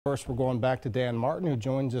First, we're going back to Dan Martin, who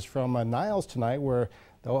joins us from Niles tonight, where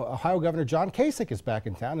the Ohio Governor John Kasich is back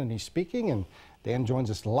in town and he's speaking. And Dan joins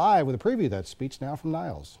us live with a preview of that speech now from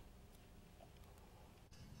Niles.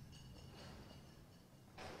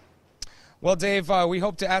 Well, Dave, we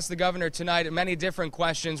hope to ask the governor tonight many different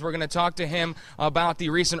questions. We're going to talk to him about the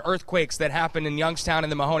recent earthquakes that happened in Youngstown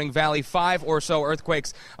and the Mahoning Valley. 5 or so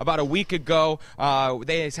earthquakes about a week ago.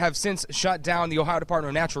 They have since shut down. The Ohio Department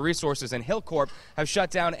of Natural Resources and Hillcorp have shut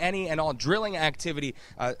down any and all drilling activity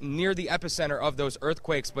near the epicenter of those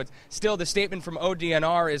earthquakes. But still, the statement from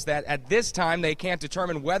ODNR is that at this time they can't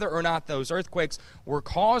determine whether or not those earthquakes were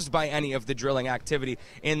caused by any of the drilling activity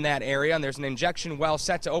in that area. And there's an injection well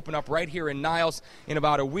set to open up right here in Niles in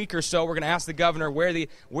about a week or so. We're going to ask the governor where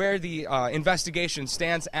the investigation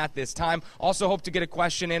stands at this time. Also hope to get a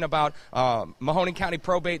question in about Mahoning County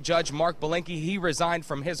Probate Judge Mark Belinkie. He resigned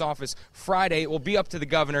from his office Friday. It will be up to the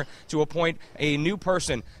governor to appoint a new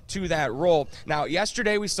person to that role. Now,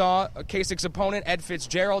 yesterday we saw Kasich's opponent, Ed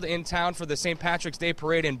Fitzgerald, in town for the St. Patrick's Day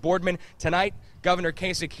Parade in Boardman. Tonight, Governor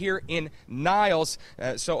Kasich here in Niles.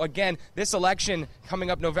 So again, this election coming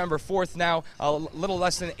up November 4th now, a little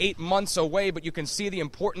less than 8 months away, but you can see the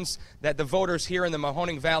importance that the voters here in the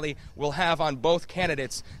Mahoning Valley will have on both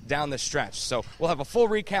candidates down the stretch. So we'll have a full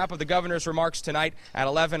recap of the governor's remarks tonight at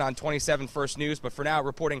 11 on 27 First News. But for now,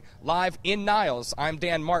 reporting live in Niles, I'm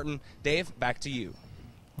Dan Martin. Dave, back to you.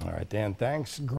 All right, Dan, thanks.